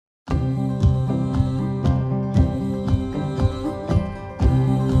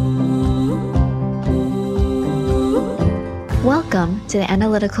Welcome to the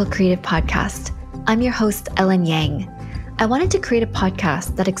Analytical Creative Podcast. I'm your host, Ellen Yang. I wanted to create a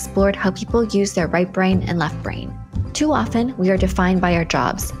podcast that explored how people use their right brain and left brain. Too often, we are defined by our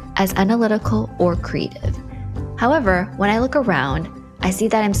jobs as analytical or creative. However, when I look around, I see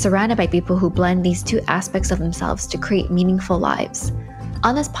that I'm surrounded by people who blend these two aspects of themselves to create meaningful lives.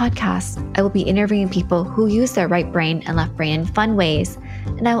 On this podcast, I will be interviewing people who use their right brain and left brain in fun ways,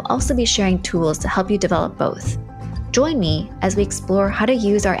 and I will also be sharing tools to help you develop both. Join me as we explore how to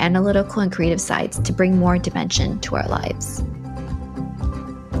use our analytical and creative sides to bring more dimension to our lives.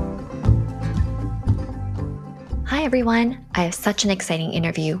 Hi everyone, I have such an exciting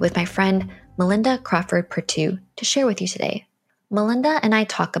interview with my friend Melinda Crawford-Perttu to share with you today. Melinda and I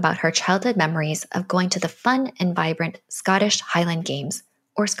talk about her childhood memories of going to the fun and vibrant Scottish Highland Games,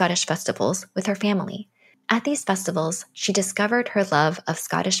 or Scottish festivals, with her family. At these festivals, she discovered her love of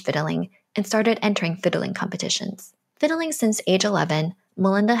Scottish fiddling and started entering fiddling competitions. Fiddling since age 11,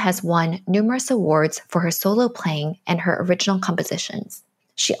 Melinda has won numerous awards for her solo playing and her original compositions.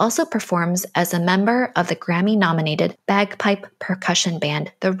 She also performs as a member of the Grammy-nominated bagpipe percussion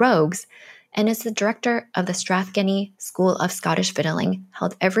band, The Rogues, and is the director of the Strathgenny School of Scottish Fiddling,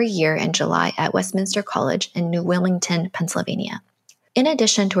 held every year in July at Westminster College in New Wilmington, Pennsylvania. In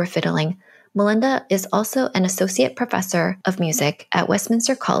addition to her fiddling, Melinda is also an associate professor of music at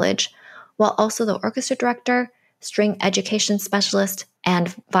Westminster College, while also the orchestra director, string education specialist,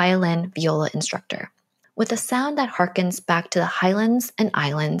 and violin viola instructor. With a sound that harkens back to the Highlands and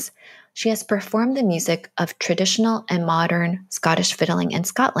Islands, she has performed the music of traditional and modern Scottish fiddling in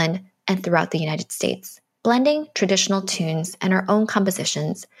Scotland and throughout the United States. Blending traditional tunes and her own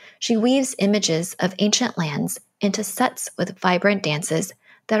compositions, she weaves images of ancient lands into sets with vibrant dances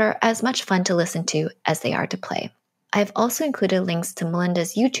that are as much fun to listen to as they are to play. I've also included links to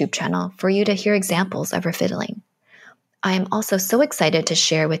Melinda's YouTube channel for you to hear examples of her fiddling. I am also so excited to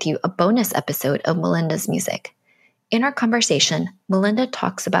share with you a bonus episode of Melinda's music. In our conversation, Melinda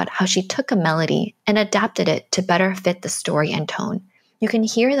talks about how she took a melody and adapted it to better fit the story and tone. You can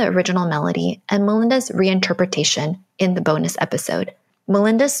hear the original melody and Melinda's reinterpretation in the bonus episode.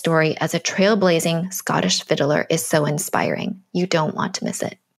 Melinda's story as a trailblazing Scottish fiddler is so inspiring. You don't want to miss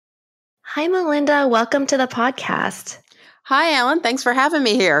it. Hi, Melinda. Welcome to the podcast. Hi, Ellen. Thanks for having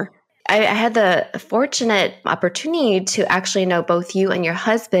me here. I had the fortunate opportunity to actually know both you and your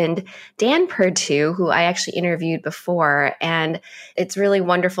husband, Dan Perttu, who I actually interviewed before. And it's really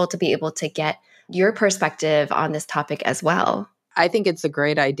wonderful to be able to get your perspective on this topic as well. I think it's a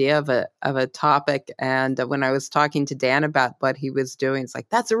great idea of a topic. And when I was talking to Dan about what he was doing, it's like,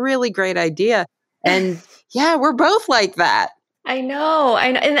 that's a really great idea. And yeah, we're both like that. I know.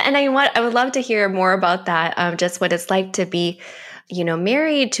 And I would love to hear more about that, just what it's like to be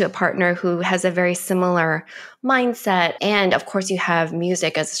married to a partner who has a very similar mindset. And of course, you have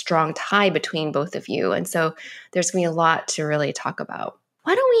music as a strong tie between both of you. And so there's going to be a lot to really talk about.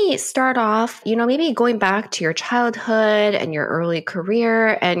 Why don't we start off, maybe going back to your childhood and your early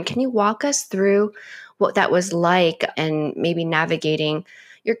career, and can you walk us through what that was like and maybe navigating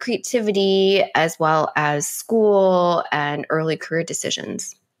your creativity as well as school and early career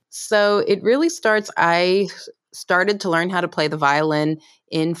decisions? So it really I started to learn how to play the violin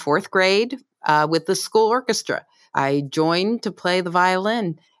in fourth grade with the school orchestra. I joined to play the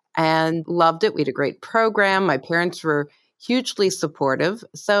violin and loved it. We had a great program. My parents were hugely supportive.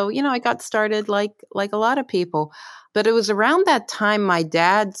 So, I got started like a lot of people. But it was around that time my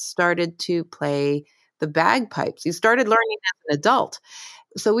dad started to play the bagpipes. He started learning as an adult.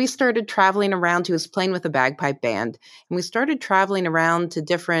 So we started traveling around. He was playing with a bagpipe band. And we started traveling around to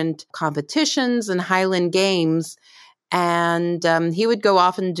different competitions and Highland games. And he would go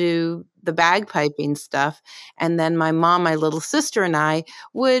off and do the bagpiping stuff. And then my mom, my little sister, and I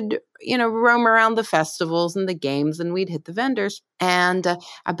would, roam around the festivals and the games, and we'd hit the vendors. And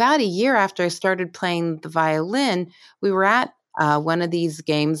about a year after I started playing the violin, we were at one of these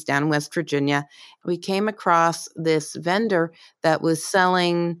games down in West Virginia. We came across this vendor that was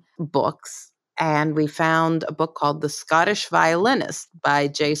selling books, and we found a book called The Scottish Violinist by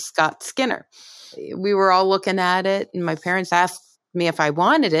J. Scott Skinner. We were all looking at it, and my parents asked me if I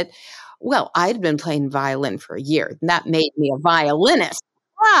wanted it. Well, I'd been playing violin for a year, and that made me a violinist.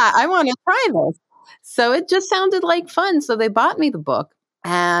 I want to try this. So it just sounded like fun. So they bought me the book,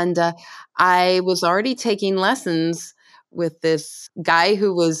 and I was already taking lessons with this guy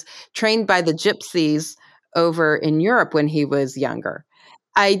who was trained by the gypsies over in Europe when he was younger.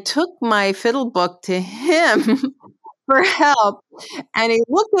 I took my fiddle book to him for help, and he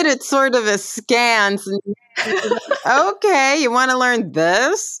looked at it sort of askance and he said, okay, you want to learn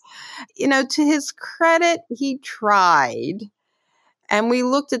this? To his credit, he tried. And we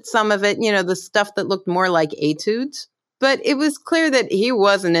looked at some of it, the stuff that looked more like etudes. But it was clear that he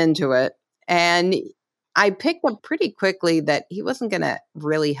wasn't into it. And I picked up pretty quickly that he wasn't going to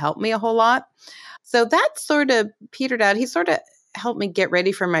really help me a whole lot. So that sort of petered out. He sort of helped me get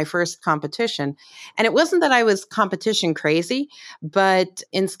ready for my first competition. And it wasn't that I was competition crazy, but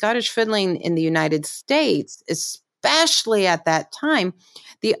in Scottish fiddling in the United States, especially at that time,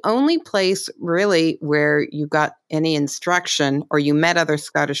 the only place really where you got any instruction or you met other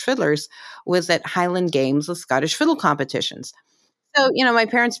Scottish fiddlers was at Highland Games with Scottish fiddle competitions. So, my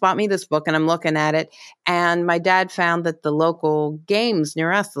parents bought me this book and I'm looking at it. And my dad found that the local games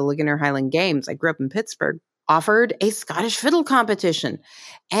near us, the Ligonier Highland Games, I grew up in Pittsburgh, offered a Scottish fiddle competition.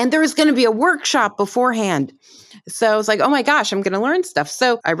 And there was going to be a workshop beforehand. So I was like, oh my gosh, I'm going to learn stuff.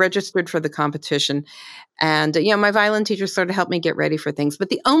 So I registered for the competition. And, my violin teacher sort of helped me get ready for things. But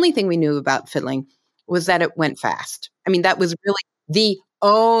the only thing we knew about fiddling was that it went fast. I mean, that was really the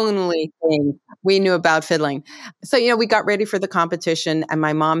only thing we knew about fiddling. So, we got ready for the competition and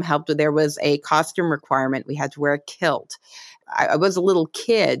my mom helped. There was a costume requirement. We had to wear a kilt. I was a little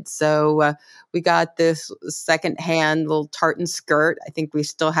kid. So we got this secondhand little tartan skirt. I think we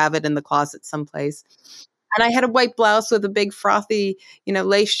still have it in the closet someplace. And I had a white blouse with a big frothy,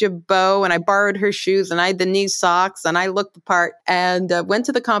 lace jabot, and I borrowed her shoes and I had the knee socks and I looked the part and went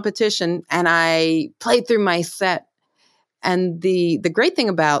to the competition and I played through my set. And the great thing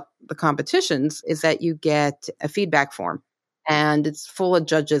about the competitions is that you get a feedback form and it's full of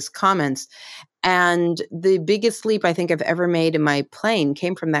judges' comments. And the biggest leap I think I've ever made in my playing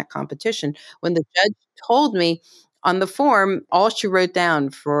came from that competition when the judge told me on the form, all she wrote down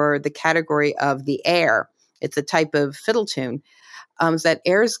for the category of the air, it's a type of fiddle tune, is that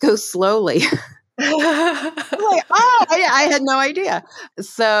airs go slowly. I'm like, I had no idea.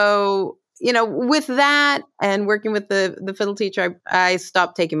 So, with that and working with the fiddle teacher, I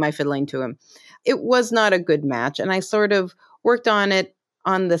stopped taking my fiddling to him. It was not a good match. And I sort of worked on it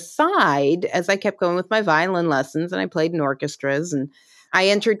on the side as I kept going with my violin lessons and I played in orchestras and I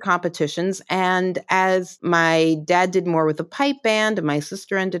entered competitions. And as my dad did more with the pipe band and my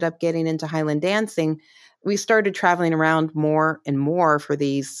sister ended up getting into Highland dancing, we started traveling around more and more for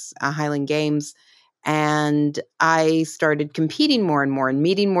these Highland Games. And I started competing more and more and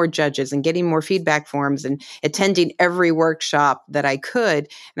meeting more judges and getting more feedback forms and attending every workshop that I could.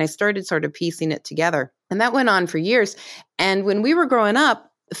 And I started sort of piecing it together. And that went on for years. And when we were growing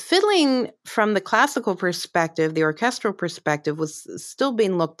up, fiddling from the classical perspective, the orchestral perspective was still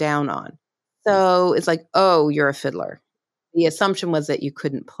being looked down on. So it's like, oh, you're a fiddler. The assumption was that you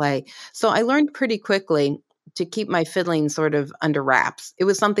couldn't play. So I learned pretty quickly to keep my fiddling sort of under wraps. It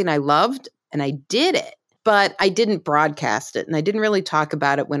was something I loved and I did it, but I didn't broadcast it. And I didn't really talk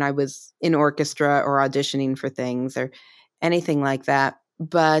about it when I was in orchestra or auditioning for things or anything like that.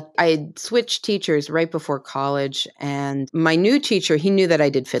 But I switched teachers right before college. And my new teacher, he knew that I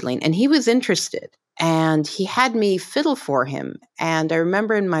did fiddling and he was interested. And he had me fiddle for him. And I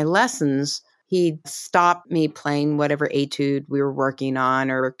remember in my lessons, he'd stop me playing whatever etude we were working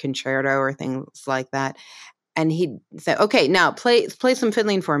on or concerto or things like that. And he'd say, okay, now play some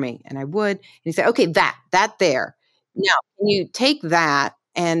fiddling for me. And I would. And he'd say, okay, that there. Now, can you take that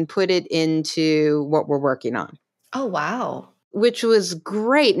and put it into what we're working on? Oh, wow. Which was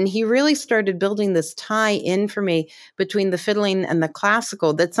great. And he really started building this tie in for me between the fiddling and the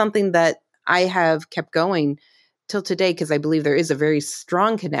classical. That's something that I have kept going till today because I believe there is a very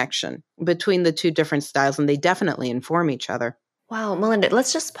strong connection between the two different styles and they definitely inform each other. Wow, Melinda,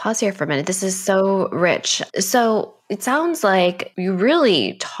 let's just pause here for a minute. This is so rich. So it sounds like you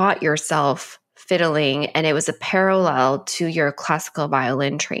really taught yourself fiddling and it was a parallel to your classical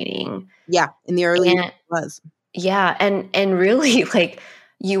violin training. Yeah, in the early years it was. Yeah, and really like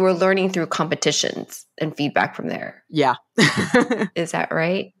you were learning through competitions and feedback from there. Yeah. Is that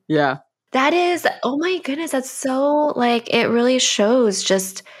right? Yeah. That is, oh my goodness, that's so like it really shows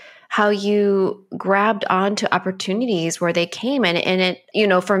just how you grabbed onto opportunities where they came. And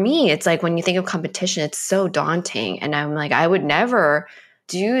it, for me, it's like when you think of competition, it's so daunting. And I'm like, I would never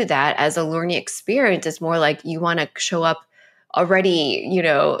do that as a learning experience. It's more like you want to show up already,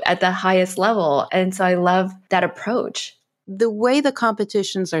 at the highest level. And so I love that approach. The way the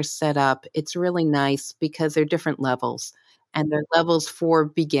competitions are set up, it's really nice because they're different levels. And they're levels for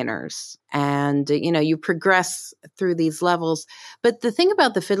beginners. And, you progress through these levels. But the thing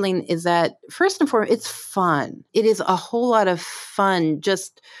about the fiddling is that, first and foremost, it's fun. It is a whole lot of fun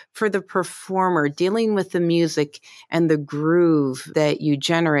just for the performer, dealing with the music and the groove that you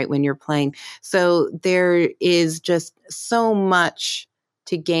generate when you're playing. So there is just so much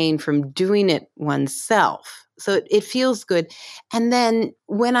to gain from doing it oneself. So it feels good. And then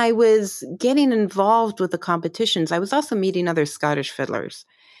when I was getting involved with the competitions, I was also meeting other Scottish fiddlers.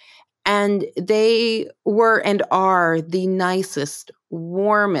 And they were and are the nicest,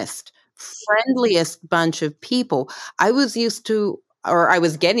 warmest, friendliest bunch of people. I was used to, or I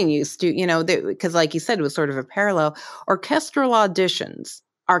was getting used to, because like you said, it was sort of a parallel. Orchestral auditions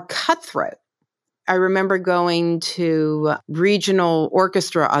are cutthroat. I remember going to regional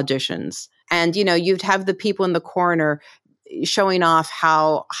orchestra auditions, and you'd have the people in the corner showing off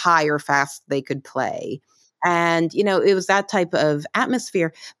how high or fast they could play. And it was that type of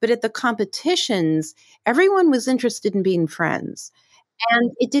atmosphere. But at the competitions, everyone was interested in being friends.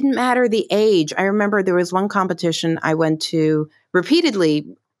 And it didn't matter the age. I remember there was one competition I went to repeatedly,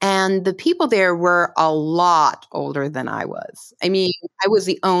 and the people there were a lot older than I was. I mean, I was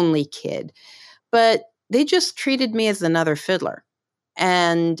the only kid, but they just treated me as another fiddler.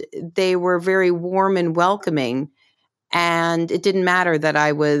 And they were very warm and welcoming. And it didn't matter that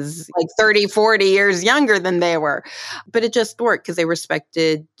I was like 30, 40 years younger than they were. But it just worked because they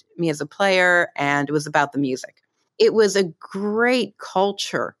respected me as a player, and it was about the music. It was a great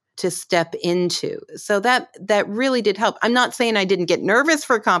culture to step into. So that really did help. I'm not saying I didn't get nervous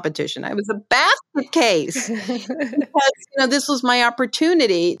for competition. I was a basket case because this was my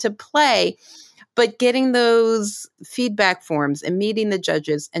opportunity to play. But getting those feedback forms and meeting the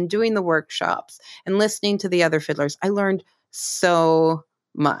judges and doing the workshops and listening to the other fiddlers, I learned so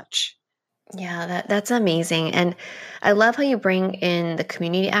much. Yeah, that's amazing. And I love how you bring in the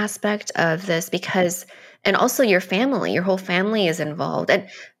community aspect of this because, and also your family, your whole family is involved. And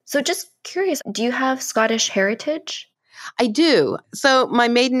so just curious, do you have Scottish heritage? I do. So my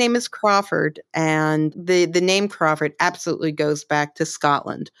maiden name is Crawford, and the name Crawford absolutely goes back to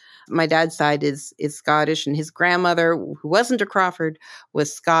Scotland. My dad's side is Scottish, and his grandmother, who wasn't a Crawford,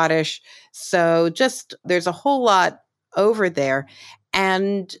 was Scottish. So just there's a whole lot over there.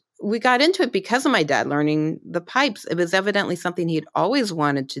 And we got into it because of my dad learning the pipes. It was evidently something he'd always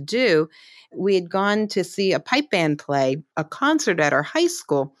wanted to do. We had gone to see a pipe band play, a concert at our high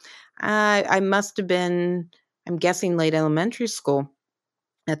school. I must have been, I'm guessing, late elementary school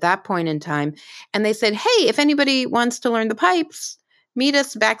at that point in time. And they said, hey, if anybody wants to learn the pipes, meet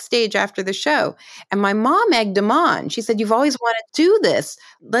us backstage after the show. And my mom egged him on. She said, you've always wanted to do this.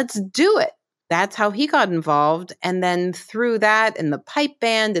 Let's do it. That's how he got involved. And then through that and the pipe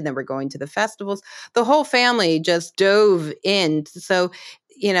band, and then we're going to the festivals, the whole family just dove in. So,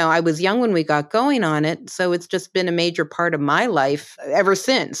 I was young when we got going on it. So it's just been a major part of my life ever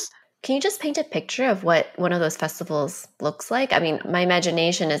since. Can you just paint a picture of what one of those festivals looks like? I mean, my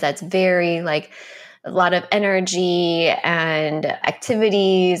imagination is that's very like a lot of energy and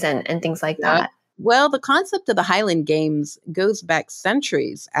activities and things like that. Well, the concept of the Highland Games goes back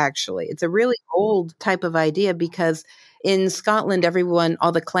centuries, actually. It's a really old type of idea because in Scotland,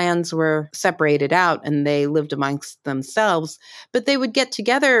 all the clans were separated out and they lived amongst themselves, but they would get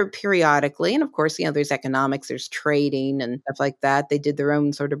together periodically. And of course, there's economics, there's trading and stuff like that. They did their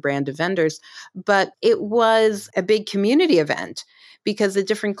own sort of brand of vendors, but it was a big community event because the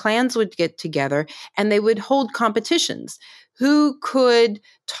different clans would get together and they would hold competitions. Who could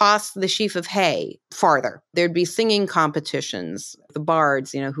toss the sheaf of hay farther? There'd be singing competitions, the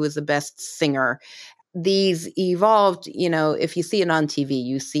bards, who is the best singer. These evolved, if you see it on TV,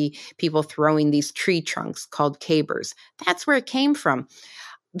 you see people throwing these tree trunks called cabers. That's where it came from.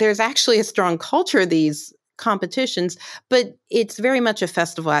 There's actually a strong culture of these competitions, but it's very much a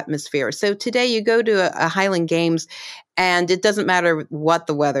festival atmosphere. So today you go to a Highland Games and it doesn't matter what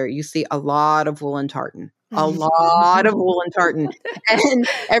the weather, you see a lot of woolen tartan. A lot of woolen tartan. And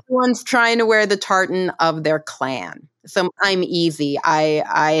everyone's trying to wear the tartan of their clan. So I'm easy.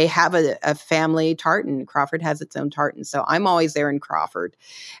 I have a family tartan. Crawford has its own tartan. So I'm always there in Crawford.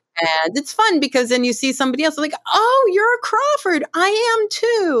 And it's fun because then you see somebody else like, oh, you're a Crawford. I am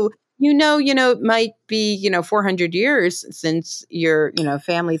too. It might be, 400 years since your,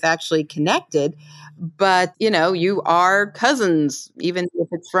 family's actually connected, but, you are cousins, even if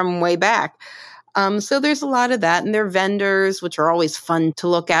it's from way back. So there's a lot of that. And there are vendors, which are always fun to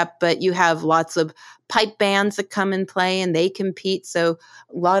look at, but you have lots of pipe bands that come and play and they compete. So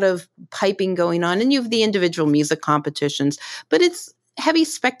a lot of piping going on. And you have the individual music competitions, but it's heavy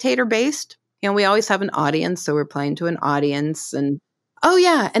spectator based. We always have an audience. So we're playing to an audience. And oh,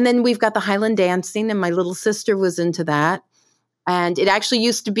 yeah. And then we've got the Highland dancing. And my little sister was into that. And it actually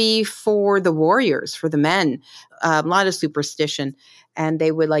used to be for the warriors, for the men, a lot of superstition. and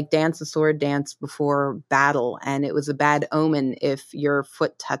they would like dance a sword dance before battle. And it was a bad omen if your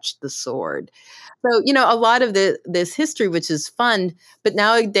foot touched the sword. So, a lot of this history, which is fun, but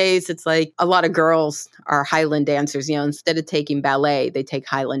nowadays it's like a lot of girls are Highland dancers, instead of taking ballet, they take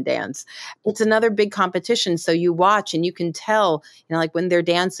Highland dance. It's another big competition. So you watch and you can tell, like when they're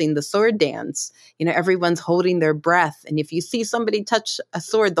dancing the sword dance, everyone's holding their breath. And if you see somebody touch a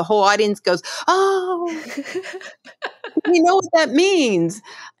sword, the whole audience goes, "Oh, we know what that means."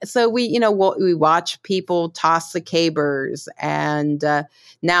 So we watch people toss the cabers, and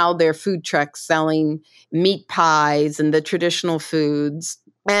now there are food trucks selling meat pies and the traditional foods.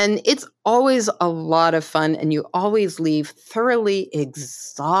 And it's always a lot of fun, and you always leave thoroughly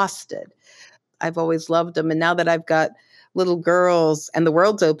exhausted. I've always loved them. And now that I've got little girls and the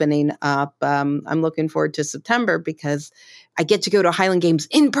world's opening up, I'm looking forward to September because I get to go to Highland Games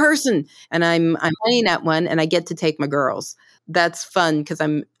in person, and I'm playing at one, and I get to take my girls. That's fun because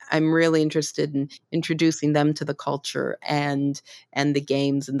I'm really interested in introducing them to the culture and the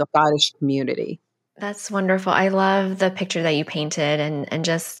games and the Scottish community. That's wonderful. I love the picture that you painted and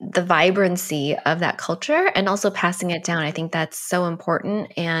just the vibrancy of that culture and also passing it down. I think that's so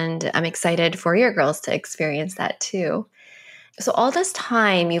important. And I'm excited for your girls to experience that too. So all this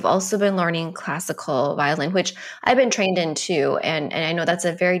time, you've also been learning classical violin, which I've been trained in too. And I know that's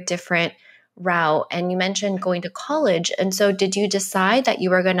a very different route. And you mentioned going to college. And so did you decide that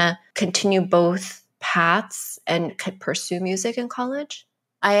you were going to continue both paths and pursue music in college?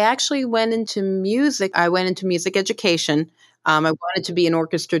 I actually went into music. I went into music education. I wanted to be an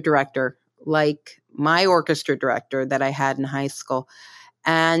orchestra director, like my orchestra director that I had in high school.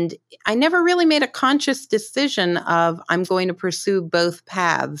 And I never really made a conscious decision of I'm going to pursue both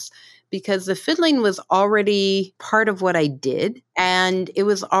paths because the fiddling was already part of what I did. And it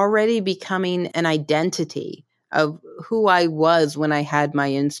was already becoming an identity of who I was when I had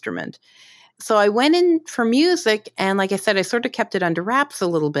my instrument. So I went in for music, and like I said, I sort of kept it under wraps a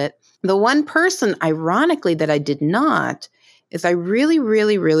little bit. The one person, ironically, that I did not is I really,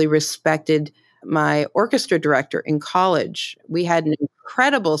 really, really respected my orchestra director in college. We had an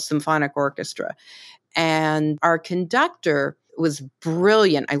incredible symphonic orchestra, and our conductor was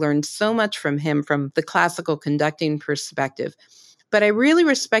brilliant. I learned so much from him from the classical conducting perspective. But I really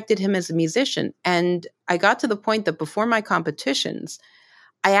respected him as a musician. And I got to the point that before my competitions,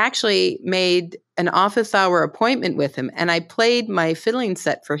 I actually made an office hour appointment with him, and I played my fiddling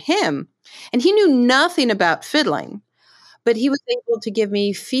set for him. And he knew nothing about fiddling, but he was able to give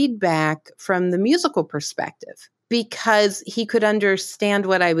me feedback from the musical perspective because he could understand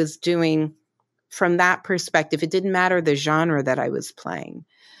what I was doing from that perspective. It didn't matter the genre that I was playing.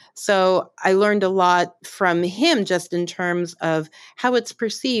 So I learned a lot from him just in terms of how it's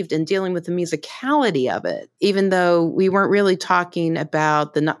perceived and dealing with the musicality of it, even though we weren't really talking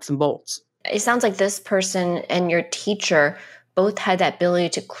about the nuts and bolts. It sounds like this person and your teacher both had that ability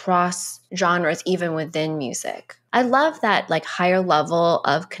to cross genres even within music. I love that higher level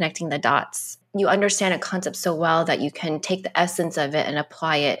of connecting the dots. You understand a concept so well that you can take the essence of it and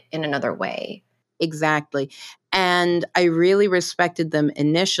apply it in another way. Exactly. And I really respected them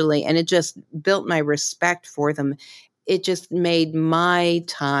initially, and it just built my respect for them. It just made my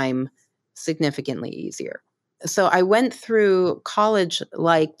time significantly easier. So I went through college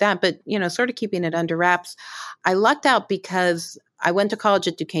like that, but, sort of keeping it under wraps. I lucked out because I went to college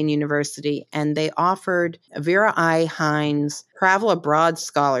at Duquesne University, and they offered a Vera I. Hines Travel Abroad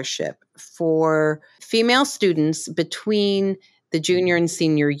Scholarship for female students between the junior and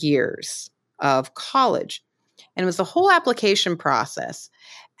senior years of college. And it was a whole application process.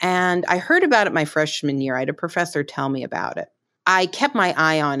 And I heard about it my freshman year. I had a professor tell me about it. I kept my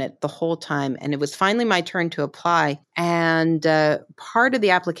eye on it the whole time, and it was finally my turn to apply. And part of the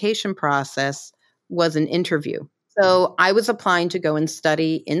application process was an interview. So I was applying to go and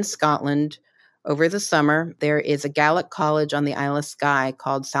study in Scotland over the summer. There is a Gaelic college on the Isle of Skye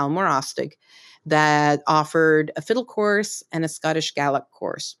called Salmorostig that offered a fiddle course and a Scottish Gaelic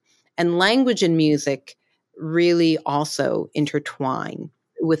course. And language and music really also intertwine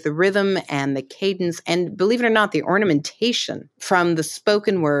with the rhythm and the cadence, and believe it or not, the ornamentation from the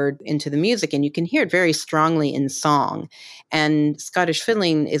spoken word into the music. And you can hear it very strongly in song. And Scottish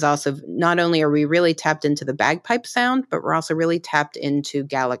fiddling is also, not only are we really tapped into the bagpipe sound, but we're also really tapped into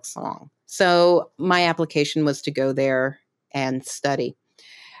Gaelic song. So my application was to go there and study.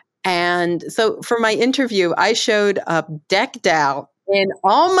 And so for my interview, I showed up decked out in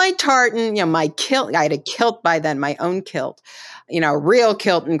all my tartan, my kilt. I had a kilt by then, my own kilt, a real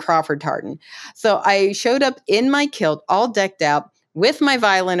kilt in Crawford tartan. So I showed up in my kilt, all decked out with my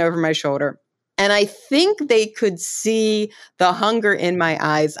violin over my shoulder. And I think they could see the hunger in my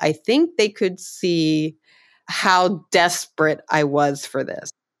eyes. I think they could see how desperate I was for this.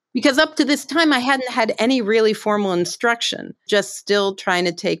 Because up to this time, I hadn't had any really formal instruction, just still trying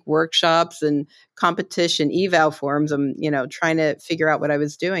to take workshops and competition eval forms and, trying to figure out what I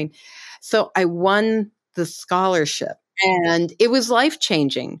was doing. So I won the scholarship. And it was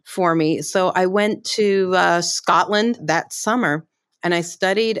life-changing for me. So I went to Scotland that summer, and I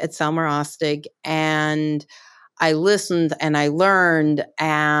studied at Selmer Ostig, and I listened and I learned,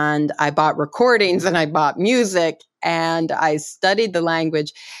 and I bought recordings and I bought music and I studied the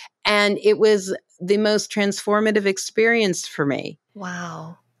language. And it was the most transformative experience for me.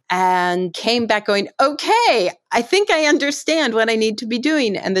 Wow. And came back going, okay, I think I understand what I need to be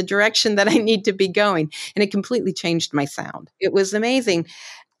doing and the direction that I need to be going. And it completely changed my sound. It was amazing.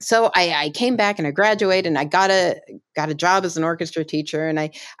 So I came back and I graduated and I got a job as an orchestra teacher, and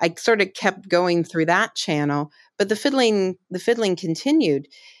I sort of kept going through that channel. But the fiddling continued.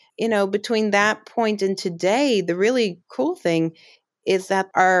 Between that point and today, the really cool thing is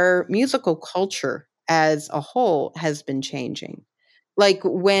that our musical culture as a whole has been changing. Like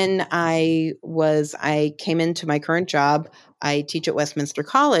when I came into my current job, I teach at Westminster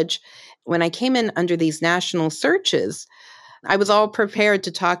College. When I came in under these national searches, I was all prepared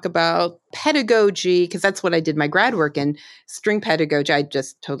to talk about pedagogy, because that's what I did my grad work in, string pedagogy. I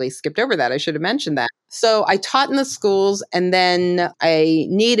just totally skipped over that. I should have mentioned that. So I taught in the schools, and then I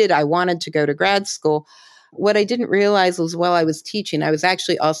wanted to go to grad school. What I didn't realize was while I was teaching, I was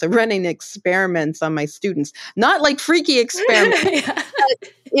actually also running experiments on my students, not like freaky experiments.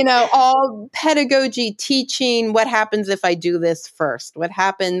 Yeah. All pedagogy, teaching. What happens if I do this first? What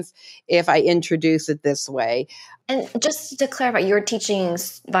happens if I introduce it this way? And just to clarify, you were teaching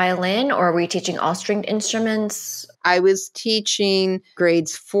violin, or were you teaching all stringed instruments? I was teaching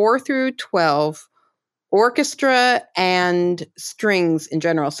grades 4 through 12, orchestra and strings in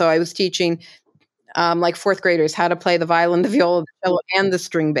general. So I was teaching like fourth graders how to play the violin, the viola, the cello, and the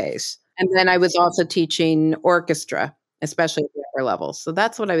string bass. And then I was also teaching orchestra, especially at the upper levels. So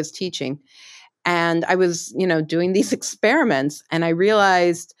that's what I was teaching. And I was, doing these experiments, and I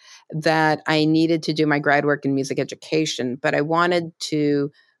realized that I needed to do my grad work in music education, but I wanted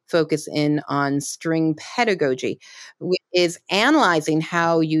to focus in on string pedagogy, which is analyzing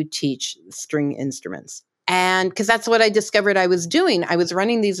how you teach string instruments. And because that's what I discovered I was doing. I was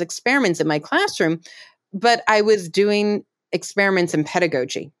running these experiments in my classroom, but I was doing experiments in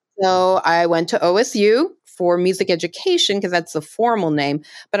pedagogy. So I went to OSU for music education, because that's the formal name,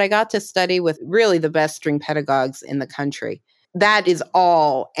 but I got to study with really the best string pedagogues in the country. That is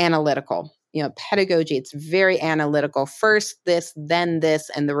all analytical. Pedagogy, it's very analytical. First this, then this,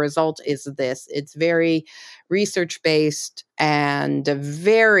 and the result is this. It's very research-based and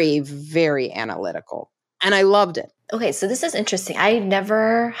very, very analytical. And I loved it. Okay, so this is interesting. I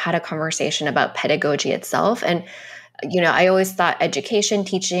never had a conversation about pedagogy itself. And I always thought education,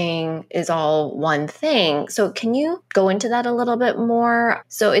 teaching is all one thing. So can you go into that a little bit more?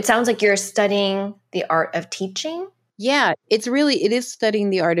 So it sounds like you're studying the art of teaching. Yeah, it is studying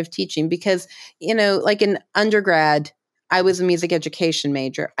the art of teaching, because, like in undergrad, I was a music education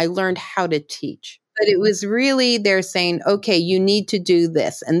major. I learned how to teach. But it was really, they're saying, okay, you need to do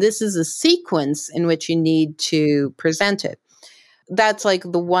this. And this is a sequence in which you need to present it. That's like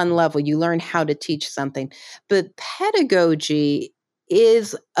the one level. You learn how to teach something. But pedagogy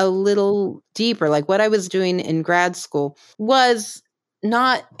is a little deeper. Like what I was doing in grad school was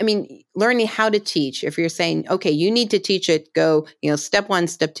not, learning how to teach. If you're saying, okay, you need to teach it, go, step 1,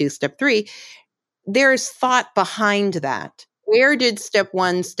 step 2, step 3, there's thought behind that. Where did step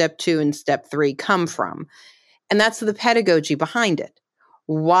 1, step 2, and step 3 come from? And that's the pedagogy behind it.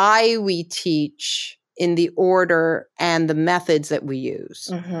 Why we teach in the order and the methods that we use.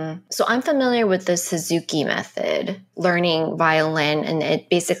 Mm-hmm. So I'm familiar with the Suzuki method, learning violin, and it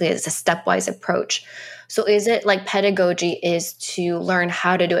basically is a stepwise approach. So is it like pedagogy is to learn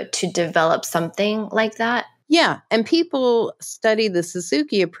how to do it, to develop something like that? Yeah, and people study the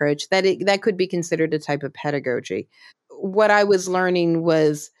Suzuki approach, that could be considered a type of pedagogy. What I was learning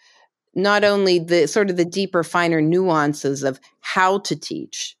was not only the sort of the deeper, finer nuances of how to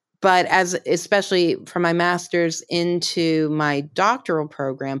teach, but especially from my master's into my doctoral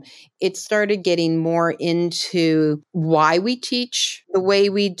program, it started getting more into why we teach the way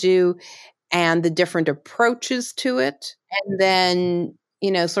we do and the different approaches to it. And then,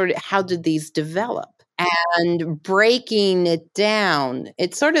 sort of how did these develop? And breaking it down,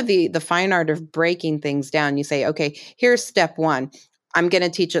 it's sort of the fine art of breaking things down. You say, okay, here's step 1. I'm going to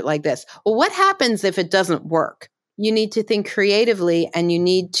teach it like this. Well, what happens if it doesn't work? You need to think creatively, and you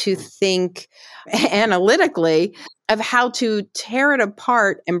need to think analytically of how to tear it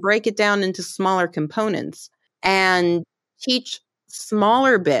apart and break it down into smaller components and teach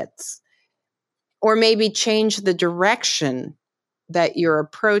smaller bits, or maybe change the direction that you're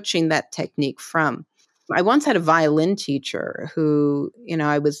approaching that technique from. I once had a violin teacher who,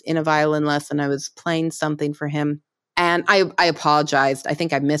 I was in a violin lesson, I was playing something for him, and I apologized. I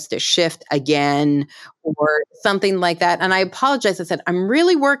think I missed a shift again or something like that. And I apologized. I said, I'm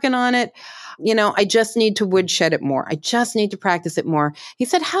really working on it. I just need to woodshed it more. I just need to practice it more. He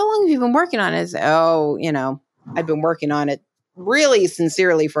said, how long have you been working on it? I said, I've been working on it really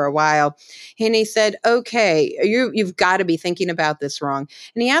sincerely for a while. And he said, okay, you've got to be thinking about this wrong.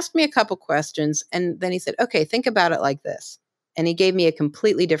 And he asked me a couple questions. And then he said, okay, think about it like this. And he gave me a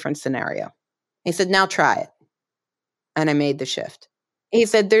completely different scenario. He said, now try it. And I made the shift. He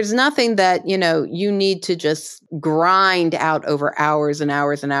said, there's nothing that, you need to just grind out over hours and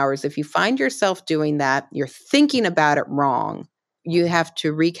hours and hours. If you find yourself doing that, you're thinking about it wrong. You have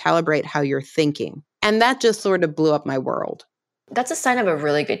to recalibrate how you're thinking. And that just sort of blew up my world. That's a sign of a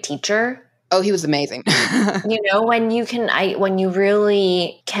really good teacher. Oh, he was amazing. When you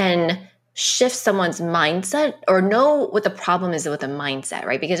really can shift someone's mindset or know what the problem is with the mindset,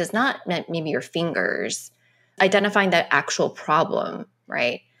 right? Because it's not maybe your fingers. Identifying that actual problem,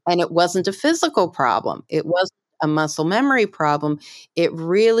 right? And it wasn't a physical problem. It wasn't a muscle memory problem. It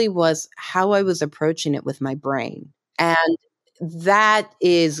really was how I was approaching it with my brain. And that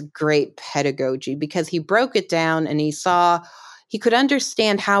is great pedagogy, because he broke it down and he could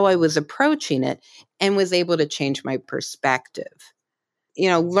understand how I was approaching it and was able to change my perspective.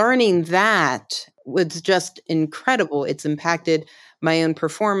 Learning that was just incredible. It's impacted my own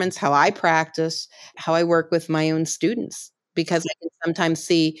performance, how I practice, how I work with my own students, because I can sometimes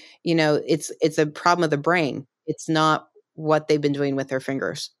see, it's a problem of the brain. It's not what they've been doing with their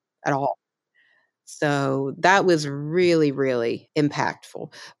fingers at all. So that was really, really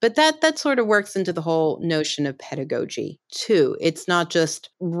impactful. But that sort of works into the whole notion of pedagogy too. It's not just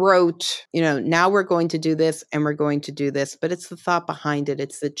rote, now we're going to do this and we're going to do this, but it's the thought behind it.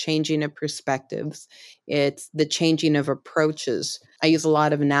 It's the changing of perspectives. It's the changing of approaches. I use a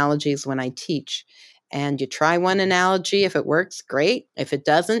lot of analogies when I teach. And you try one analogy. If it works, great. If it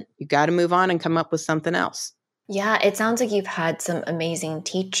doesn't, you got to move on and come up with something else. Yeah, it sounds like you've had some amazing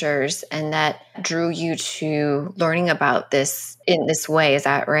teachers and that drew you to learning about this in this way. Is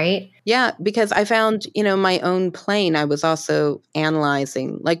that right? Yeah, because I found, my own playing, I was also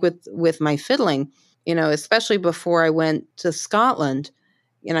analyzing, like with my fiddling, especially before I went to Scotland.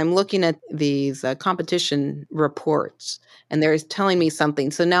 I'm looking at these competition reports, and they're telling me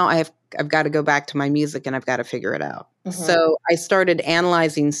something. So now I've got to go back to my music and I've got to figure it out. Mm-hmm. So I started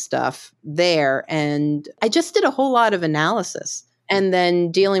analyzing stuff there, and I just did a whole lot of analysis, and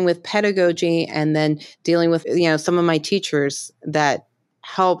then dealing with pedagogy, and then dealing with, some of my teachers that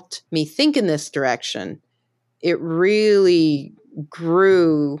helped me think in this direction. It really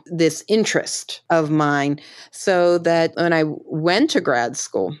grew this interest of mine, so that when I went to grad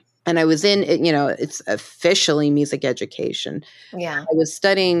school and I was in, it's officially music education. Yeah. I was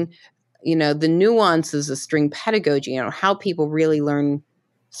studying, the nuances of string pedagogy, how people really learn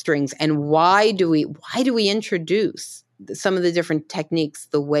strings, and why do we introduce some of the different techniques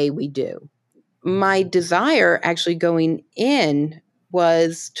the way we do. My desire actually going in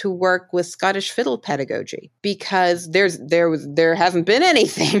was to work with Scottish fiddle pedagogy, because there hasn't been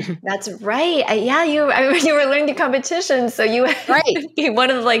anything. That's right. You were learning the competition, so you right. be one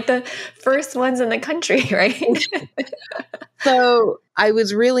of the first ones in the country, right? So I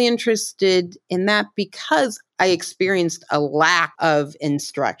was really interested in that because I experienced a lack of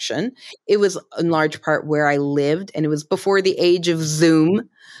instruction. It was in large part where I lived, and it was before the age of Zoom.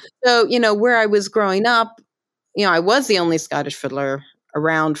 So, where I was growing up, I was the only Scottish fiddler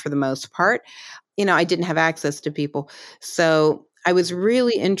around for the most part. I didn't have access to people. So I was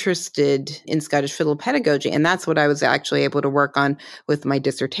really interested in Scottish fiddle pedagogy, and that's what I was actually able to work on with my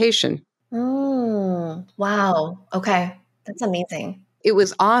dissertation. Wow. Okay. That's amazing. It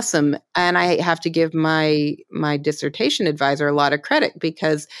was awesome. And I have to give my dissertation advisor a lot of credit,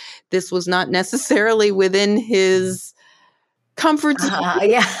 because this was not necessarily within his comfort zone.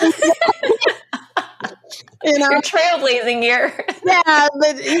 Yeah. You're trailblazing here. Yeah,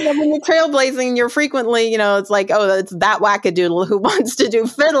 but when you're trailblazing, you're frequently, it's like, oh, it's that wackadoodle who wants to do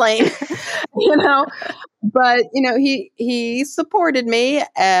fiddling, But he supported me,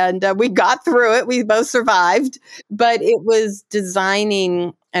 and we got through it. We both survived. But it was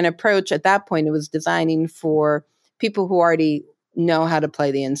designing an approach at that point. It was designing for people who already know how to play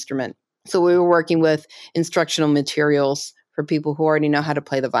the instrument. So we were working with instructional materials for people who already know how to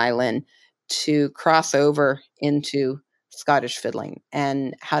play the violin to cross over into Scottish fiddling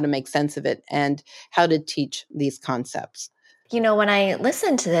and how to make sense of it and how to teach these concepts. When I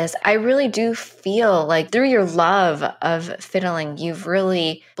listen to this, I really do feel like through your love of fiddling, you've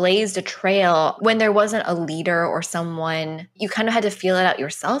really blazed a trail when there wasn't a leader or someone. You kind of had to feel it out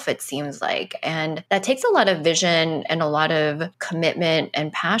yourself, it seems like. And that takes a lot of vision and a lot of commitment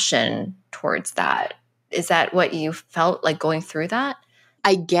and passion towards that. Is that what you felt like going through that?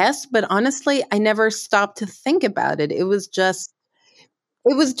 I guess, but honestly, I never stopped to think about it. It was just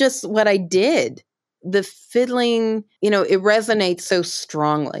what I did. The fiddling, it resonates so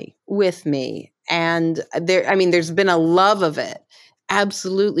strongly with me. And there's been a love of it.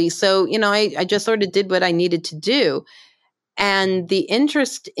 Absolutely. So, I just sort of did what I needed to do. And the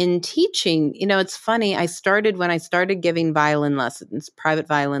interest in teaching, it's funny. When I started giving violin lessons, private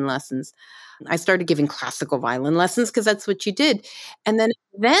violin lessons, I started giving classical violin lessons because that's what you did. And then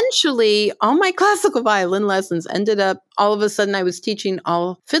eventually all my classical violin lessons ended up, all of a sudden I was teaching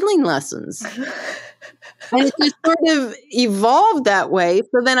all fiddling lessons. And it just sort of evolved that way.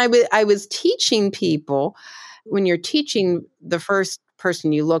 So then I was teaching people. When you're teaching, the first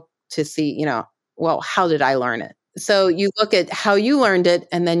person you look to see, well, how did I learn it? So you look at how you learned it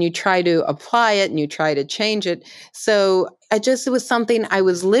and then you try to apply it and you try to change it. So it was something I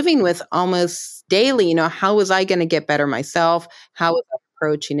was living with almost daily. How was I going to get better myself? How was I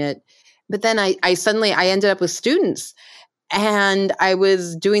approaching it? But then I ended up with students and I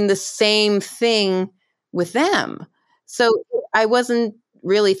was doing the same thing with them. So I wasn't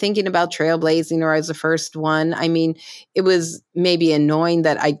really thinking about trailblazing or I was the first one. It was maybe annoying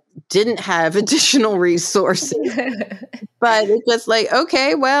that I didn't have additional resources, but it's just like,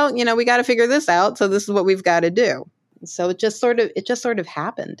 okay, well, we got to figure this out. So this is what we've got to do. So it just sort of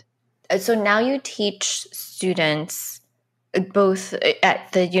happened. So now you teach students both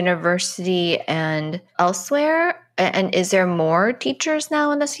at the university and elsewhere. And is there more teachers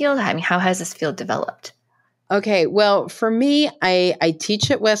now in this field? How has this field developed? Okay, well, for me, I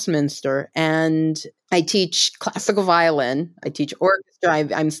teach at Westminster and I teach classical violin. I teach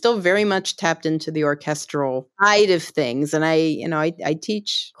orchestra. I'm still very much tapped into the orchestral side of things, and I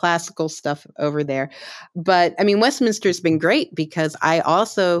teach classical stuff over there. But Westminster's been great because I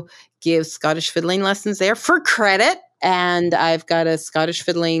also give Scottish fiddling lessons there for credit. And I've got a Scottish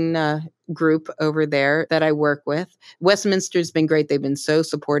fiddling group over there that I work with. Westminster's been great. They've been so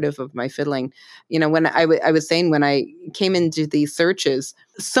supportive of my fiddling. When I was saying when I came into these searches,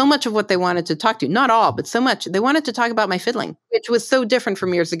 so much of what they wanted to talk to, not all, but so much, they wanted to talk about my fiddling, which was so different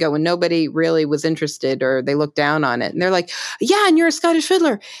from years ago when nobody really was interested or they looked down on it. And they're like, yeah, and you're a Scottish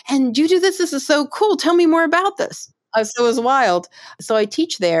fiddler and you do this. This is so cool. Tell me more about this. So it was wild. So I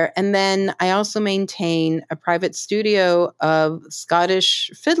teach there. And then I also maintain a private studio of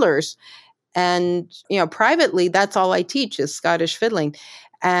Scottish fiddlers. And, privately, that's all I teach is Scottish fiddling.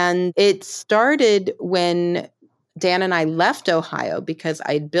 And it started when Dan and I left Ohio because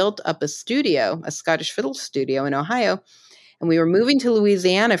I'd built up a Scottish fiddle studio in Ohio. And we were moving to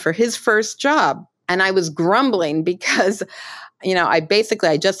Louisiana for his first job. And I was grumbling because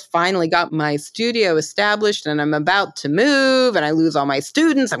I just finally got my studio established and I'm about to move and I lose all my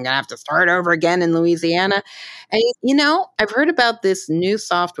students. I'm going to have to start over again in Louisiana. And, I've heard about this new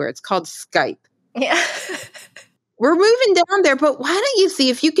software. It's called Skype. Yeah. We're moving down there, but why don't you see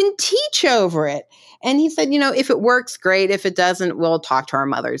if you can teach over it? And he said, if it works, great. If it doesn't, we'll talk to our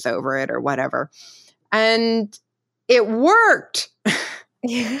mothers over it or whatever. And it worked.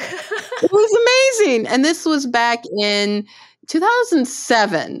 It was amazing. And this was back in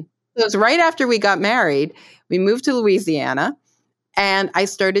 2007. It was right after we got married. We moved to Louisiana and I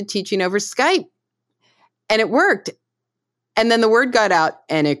started teaching over Skype and it worked. And then the word got out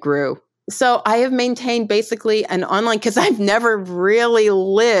and it grew. So I have maintained basically an online, because I've never really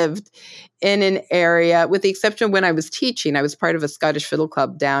lived in an area, with the exception of when I was teaching. I was part of a Scottish fiddle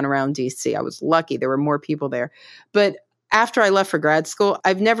club down around DC. I was lucky. There were more people there. But after I left for grad school,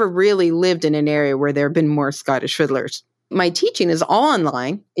 I've never really lived in an area where there have been more Scottish fiddlers. My teaching is all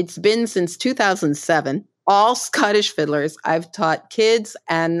online. It's been since 2007, all Scottish fiddlers. I've taught kids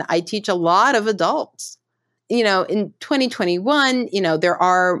and I teach a lot of adults. In 2021, there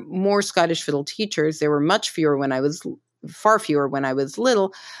are more Scottish fiddle teachers. There were far fewer when I was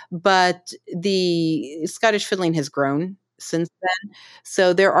little, but the Scottish fiddling has grown since then.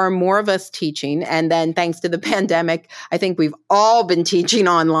 So there are more of us teaching. And then thanks to the pandemic, I think we've all been teaching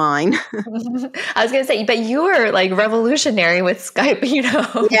online. I was going to say, but you were like revolutionary with Skype, Yeah.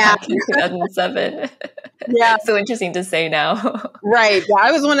 back in 2007. Yeah. So interesting to say now. Right. Yeah,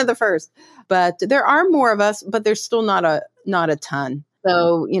 I was one of the first. But there are more of us, but there's still not a ton.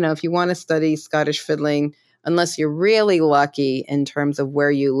 So, if you want to study Scottish fiddling, unless you're really lucky in terms of where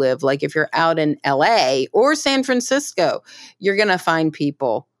you live, like if you're out in LA or San Francisco, you're going to find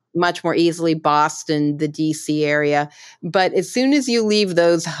people much more easily, Boston, the DC area. But as soon as you leave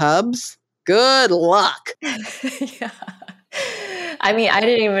those hubs, good luck. Yeah. I mean, I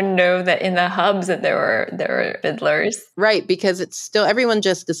didn't even know that in the hubs that there were fiddlers. Right, because it's still, everyone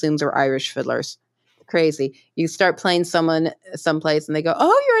just assumes we're Irish fiddlers. Crazy. You start playing someone someplace and they go,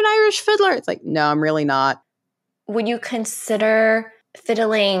 "Oh, you're an Irish fiddler." It's like, no, I'm really not. Would you consider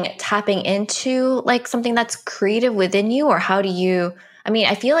fiddling tapping into like something that's creative within you, or how do you, I mean,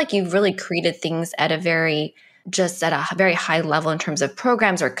 I feel like you've really created things at a very high level in terms of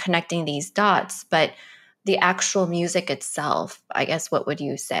programs or connecting these dots, but the actual music itself, I guess, what would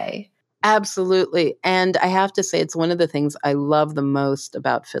you say? Absolutely. And I have to say, it's one of the things I love the most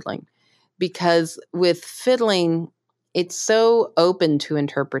about fiddling, because with fiddling, it's so open to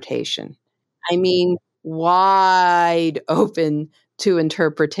interpretation. I mean, wide open to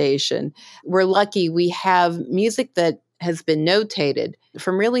interpretation. We're lucky we have music that has been notated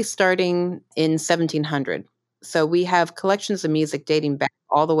from really starting in 1700. So we have collections of music dating back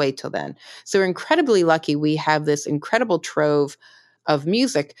all the way till then. So we're incredibly lucky we have this incredible trove of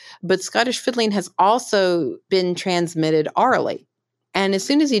music. But Scottish fiddling has also been transmitted orally. And as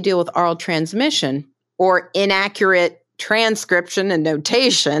soon as you deal with oral transmission or inaccurate transcription and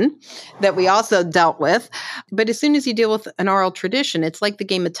notation that we also dealt with, but as soon as you deal with an oral tradition, it's like the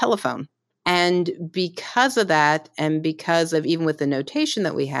game of telephone. And because of that, and because of even with the notation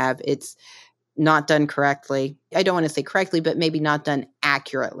that we have, it's not done correctly. I don't want to say correctly, but maybe not done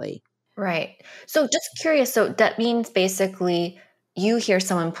accurately. Right. So just curious, so that means basically you hear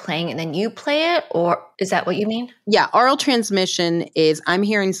someone playing and then you play it, or is that what you mean? Yeah, oral transmission is I'm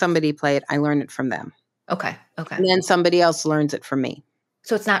hearing somebody play it, I learn it from them. Okay. And then somebody else learns it from me.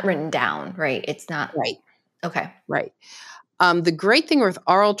 So it's not written down, right? It's not. Right. Okay. Right. The great thing with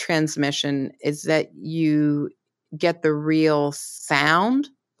oral transmission is that you get the real sound,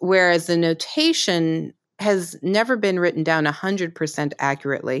 whereas the notation has never been written down 100%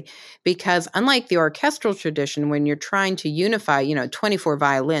 accurately, because unlike the orchestral tradition, when you're trying to unify, 24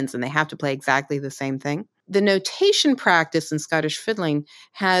 violins and they have to play exactly the same thing, the notation practice in Scottish fiddling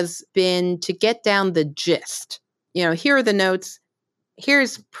has been to get down the gist. Here are the notes,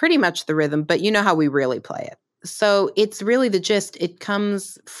 here's pretty much the rhythm, but you know how we really play it. So it's really the gist. It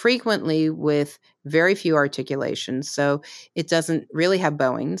comes frequently with very few articulations. So it doesn't really have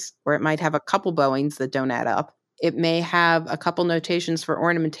bowings, or it might have a couple bowings that don't add up. It may have a couple notations for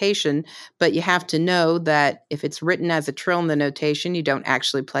ornamentation, but you have to know that if it's written as a trill in the notation, you don't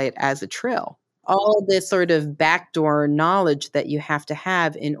actually play it as a trill. All of this sort of backdoor knowledge that you have to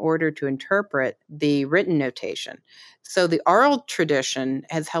have in order to interpret the written notation. So the oral tradition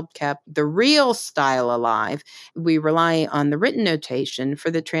has helped keep the real style alive. We rely on the written notation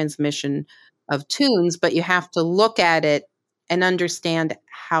for the transmission of tunes, but you have to look at it and understand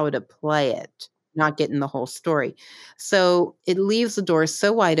how to play it, not getting the whole story. So it leaves the door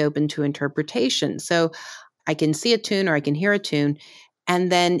so wide open to interpretation. So I can see a tune or I can hear a tune,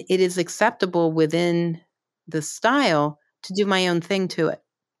 and then it is acceptable within the style to do my own thing to it.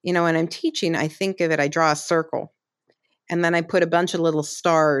 When I'm teaching, I think of it, I draw a circle, and then I put a bunch of little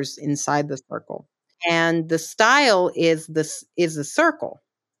stars inside the circle. And the style is a circle.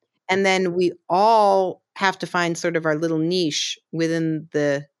 And then we all have to find sort of our little niche within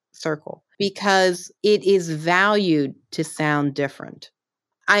the circle, because it is valued to sound different.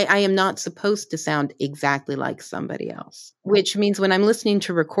 I am not supposed to sound exactly like somebody else, which means when I'm listening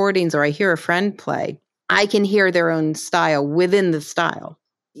to recordings or I hear a friend play, I can hear their own style within the style.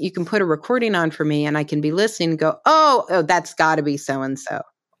 You can put a recording on for me and I can be listening and go, oh, that's got to be so-and-so.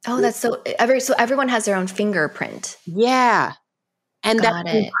 Oh, that's so everyone has their own fingerprint. Yeah. And Got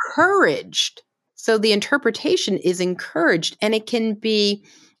that's it. encouraged. So the interpretation is encouraged, and it can be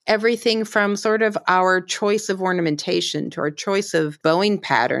everything from sort of our choice of ornamentation to our choice of bowing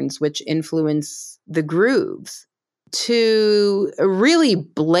patterns, which influence the grooves, to really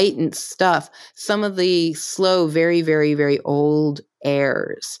blatant stuff. Some of the slow, very, very, very old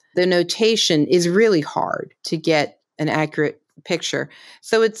airs. The notation is really hard to get an accurate picture.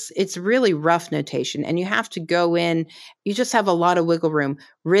 So it's really rough notation, and you have to go in. You just have a lot of wiggle room.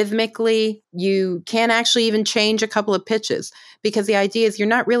 Rhythmically, you can't actually even change a couple of pitches, because the idea is you're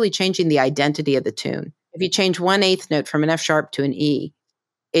not really changing the identity of the tune. If you change 1/8 note from an F sharp to an E,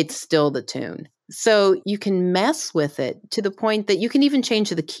 it's still the tune. So you can mess with it to the point that you can even change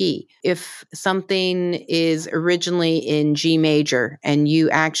the key. If something is originally in G major and you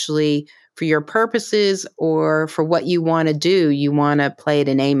actually, for your purposes or for what you want to do, you want to play it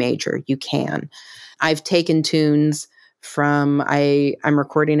in A major, you can. I've taken tunes from, I'm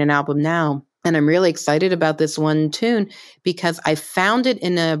recording an album now, and I'm really excited about this one tune because I found it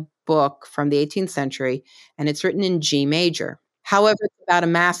in a book from the 18th century, and it's written in G major. However, it's about a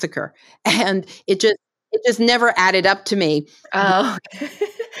massacre, and it just never added up to me. Oh,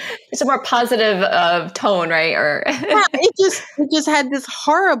 it's a more positive tone, right? Or Yeah, it just had this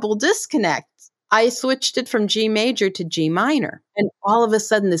horrible disconnect. I switched it from G major to G minor, and all of a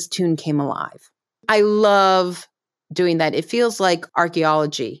sudden this tune came alive. I love doing that. It feels like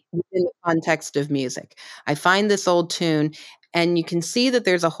archaeology within the context of music. I find this old tune, and you can see that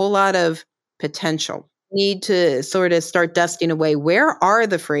there's a whole lot of potential. Need to sort of start dusting away. Where are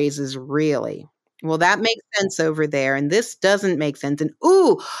the phrases really? Well, that makes sense over there, and this doesn't make sense. And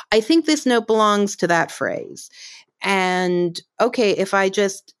ooh, I think this note belongs to that phrase. And okay,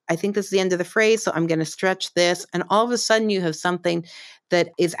 I think this is the end of the phrase, so I'm going to stretch this. And all of a sudden, you have something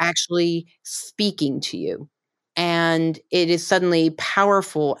that is actually speaking to you. And it is suddenly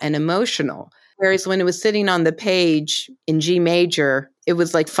powerful and emotional. Whereas when it was sitting on the page in G major, it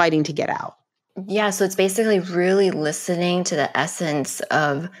was like fighting to get out. yeah, so it's basically really listening to the essence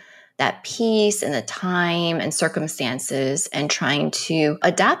of that piece and the time and circumstances and trying to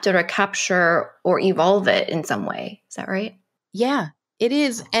adapt it or capture or evolve it in some way. Is that right? Yeah, it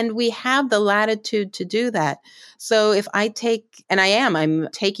is. And we have the latitude to do that. So if I take, and I'm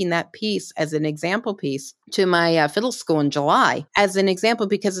taking that piece as an example piece to my fiddle school in July as an example,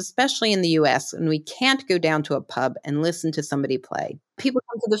 because especially in the US, when we can't go down to a pub and listen to somebody play, people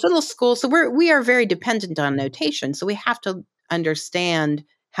come to the fiddle school. So we are very dependent on notation. So we have to understand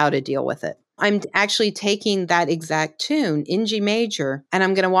how to deal with it. I'm actually taking that exact tune in G major, and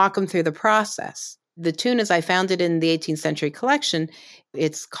I'm going to walk them through the process. The tune, as I found it in the 18th century collection,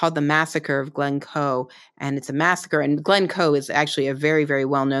 it's called The Massacre of Glencoe, and it's a massacre. And Glencoe is actually a very, very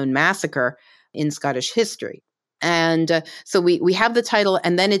well-known massacre in Scottish history. And so we have the title,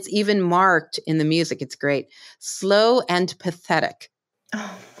 and then it's even marked in the music. It's great. Slow and pathetic.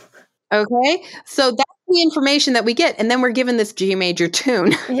 Oh. Okay? So that's the information that we get. And then we're given this G major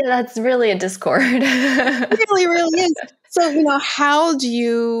tune. Yeah, that's really a discord. It really, really is. So, how do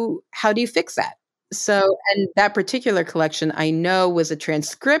you fix that? So, and that particular collection I know was a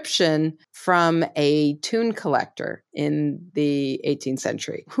transcription from a tune collector in the 18th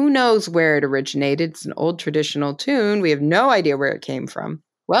century. Who knows where it originated? It's an old traditional tune. We have no idea where it came from.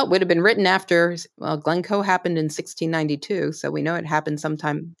 Well, it would have been written after, Glencoe happened in 1692, so we know it happened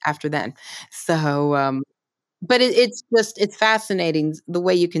sometime after then. So, but it's fascinating the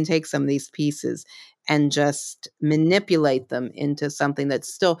way you can take some of these pieces and just manipulate them into something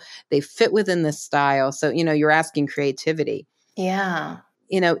that's still, they fit within the style. So, you're asking creativity. Yeah.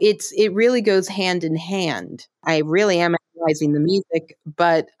 It really goes hand in hand. I really am analyzing the music,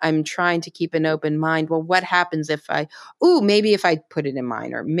 but I'm trying to keep an open mind. Well, what happens maybe if I put it in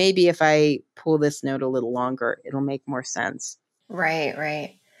minor, maybe if I pull this note a little longer, it'll make more sense. Right,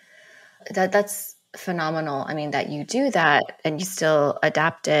 right. That's phenomenal. I mean, that you do that and you still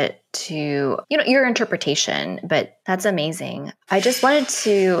adapt it to, your interpretation, but that's amazing. I just wanted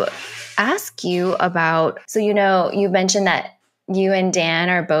to ask you about, so, you mentioned that you and Dan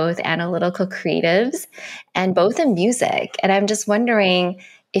are both analytical creatives and both in music. And I'm just wondering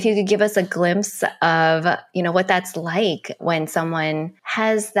if you could give us a glimpse of, what that's like when someone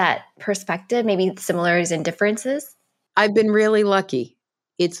has that perspective, maybe similarities and differences. I've been really lucky.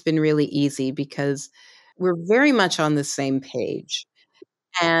 It's been really easy because we're very much on the same page.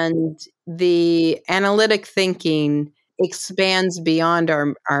 And the analytic thinking expands beyond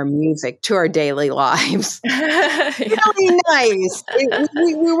our music to our daily lives. Yeah. Really nice.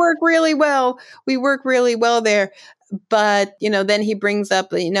 We work really well. We work really well there. But, then he brings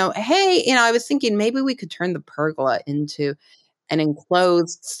up, hey, I was thinking maybe we could turn the pergola into an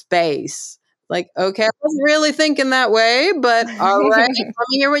enclosed space. Like, okay, I wasn't really thinking that way, but all right, let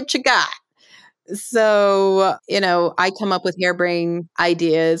me hear what you got. So, I come up with harebrained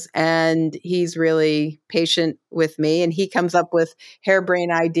ideas, and he's really patient with me, and he comes up with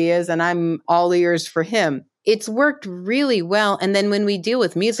harebrained ideas, and I'm all ears for him. It's worked really well. And then when we deal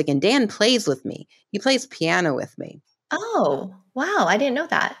with music, and Dan plays with me, he plays piano with me. Oh, wow. I didn't know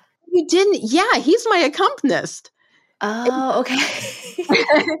that. You didn't? Yeah, he's my accompanist. Oh, okay.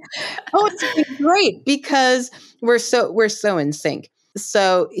 Oh, it's been great because we're so in sync.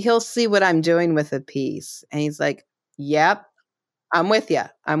 So he'll see what I'm doing with a piece, and he's like, "Yep, I'm with you.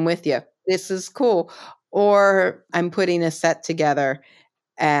 I'm with you. This is cool." Or I'm putting a set together,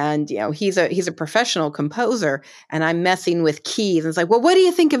 and he's a professional composer, and I'm messing with keys. And it's like, "Well, what do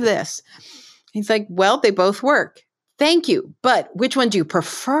you think of this?" He's like, "Well, they both work. Thank you, but which one do you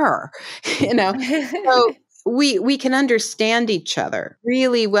prefer?" you know. So we can understand each other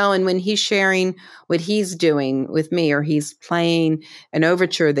really well. And when he's sharing what he's doing with me, or he's playing an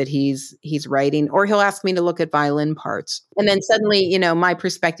overture that he's writing, or he'll ask me to look at violin parts, and then suddenly, my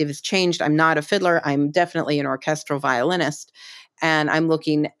perspective has changed. I'm not a fiddler. I'm definitely an orchestral violinist, and I'm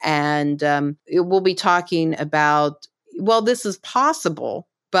looking, and we'll be talking about, well, this is possible,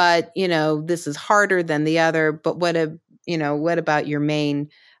 but this is harder than the other. But what about your main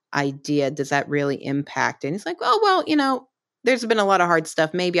idea? Does that really impact? And he's like, oh, well, there's been a lot of hard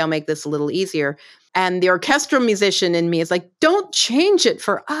stuff. Maybe I'll make this a little easier. And the orchestral musician in me is like, don't change it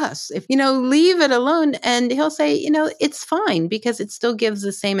for us. If, leave it alone. And he'll say, it's fine because it still gives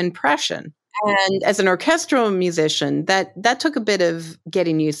the same impression. And as an orchestral musician, that took a bit of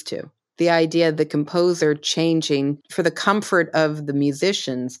getting used to. The idea of the composer changing for the comfort of the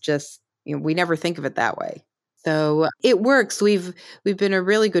musicians, just, we never think of it that way. So it works. We've been a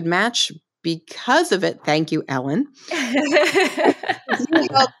really good match because of it. Thank you, Ellen. You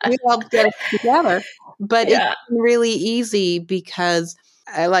helped get us together. But It's been really easy because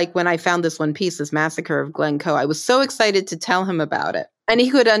when I found this one piece, this Massacre of Glencoe, I was so excited to tell him about it. And he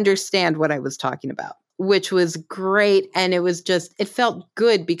could understand what I was talking about, which was great. And it felt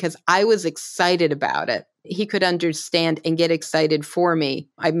good because I was excited about it. He could understand and get excited for me.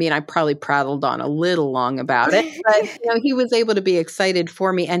 I mean, I probably prattled on a little long about it, but he was able to be excited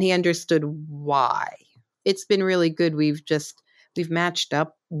for me, and he understood why. It's been really good. We've matched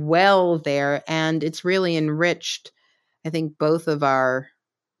up well there, and it's really enriched, I think, both of our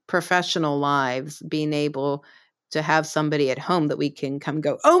professional lives, being able to have somebody at home that we can come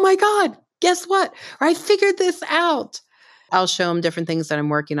go, oh my God, guess what? Or I figured this out. I'll show him different things that I'm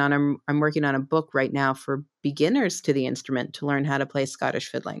working on. I'm working on a book right now for beginners to the instrument to learn how to play Scottish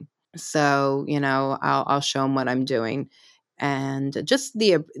fiddling. So, I'll show him what I'm doing, and just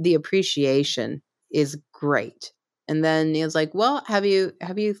the appreciation is great. And then he was like, well, have you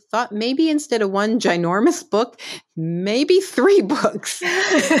thought maybe instead of one ginormous book, maybe 3 books?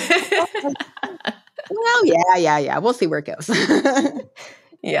 Well, yeah. We'll see where it goes.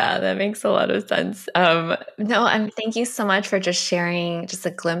 Yeah, that makes a lot of sense. Thank you so much for just sharing just a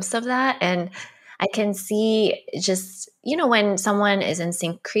glimpse of that. And I can see just, when someone is in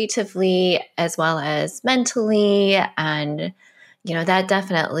sync creatively as well as mentally, and, that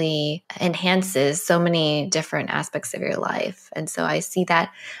definitely enhances so many different aspects of your life. And so I see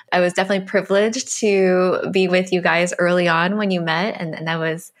that. I was definitely privileged to be with you guys early on when you met, and that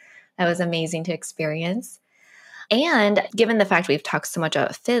was amazing to experience. And given the fact we've talked so much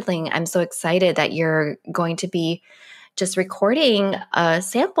about fiddling, I'm so excited that you're going to be just recording a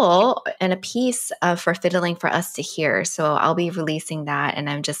sample and a piece for fiddling for us to hear. So I'll be releasing that, and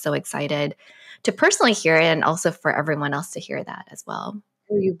I'm just so excited to personally hear it, and also for everyone else to hear that as well.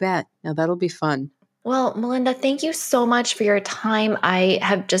 Oh, you bet. Now that'll be fun. Well, Melinda, thank you so much for your time. I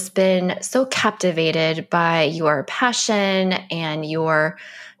have just been so captivated by your passion and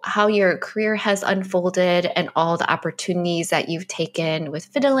how your career has unfolded and all the opportunities that you've taken with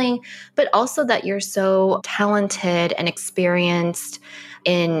fiddling, but also that you're so talented and experienced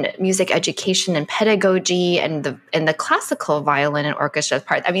in music education and pedagogy and the classical violin and orchestra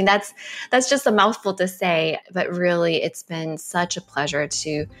part. I mean, that's just a mouthful to say, but really it's been such a pleasure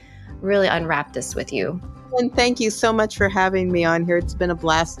to really unwrap this with you. And thank you so much for having me on here. It's been a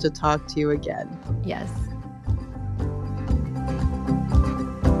blast to talk to you again. Yes.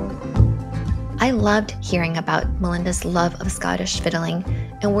 I loved hearing about Melinda's love of Scottish fiddling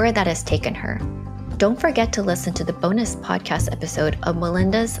and where that has taken her. Don't forget to listen to the bonus podcast episode of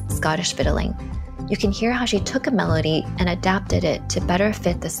Melinda's Scottish fiddling. You can hear how she took a melody and adapted it to better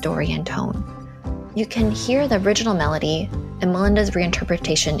fit the story and tone. You can hear the original melody and Melinda's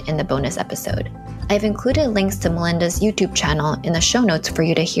reinterpretation in the bonus episode. I've included links to Melinda's YouTube channel in the show notes for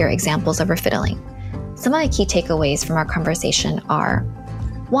you to hear examples of her fiddling. Some of the key takeaways from our conversation are: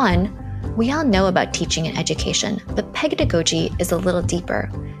 1, we all know about teaching and education, but pedagogy is a little deeper.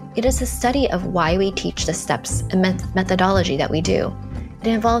 It is a study of why we teach the steps and methodology that we do. It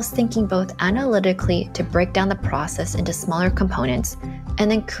involves thinking both analytically to break down the process into smaller components,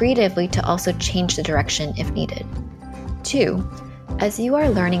 and then creatively to also change the direction if needed. 2. As you are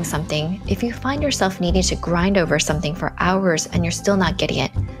learning something, if you find yourself needing to grind over something for hours and you're still not getting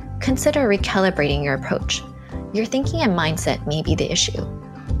it, consider recalibrating your approach. Your thinking and mindset may be the issue.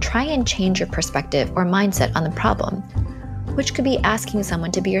 Try and change your perspective or mindset on the problem, which could be asking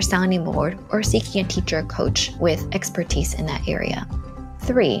someone to be your sounding board or seeking a teacher or coach with expertise in that area.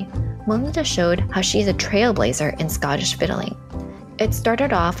 3. Melinda showed how she is a trailblazer in Scottish fiddling. It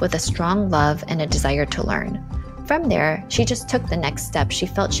started off with a strong love and a desire to learn. From there, she just took the next step she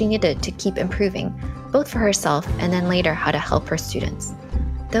felt she needed to keep improving, both for herself and then later how to help her students.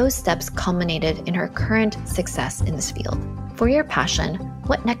 Those steps culminated in her current success in this field. For your passion,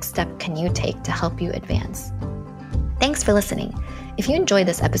 what next step can you take to help you advance? Thanks for listening. If you enjoyed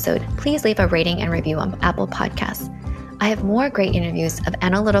this episode, please leave a rating and review on Apple Podcasts. I have more great interviews of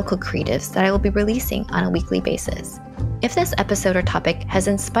analytical creatives that I will be releasing on a weekly basis. If this episode or topic has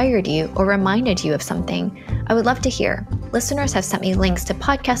inspired you or reminded you of something, I would love to hear. Listeners have sent me links to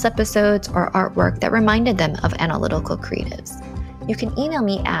podcast episodes or artwork that reminded them of analytical creatives. You can email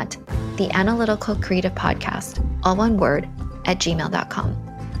me at theanalyticalcreativepodcast, all one word, @gmail.com.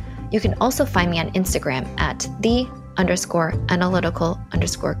 You can also find me on Instagram at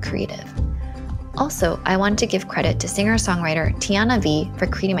 _analytical_creative. Also, I wanted to give credit to singer-songwriter Tiana V for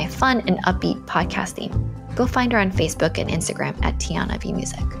creating my fun and upbeat podcast theme. Go find her on Facebook and Instagram at Tiana V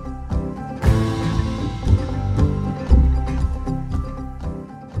Music.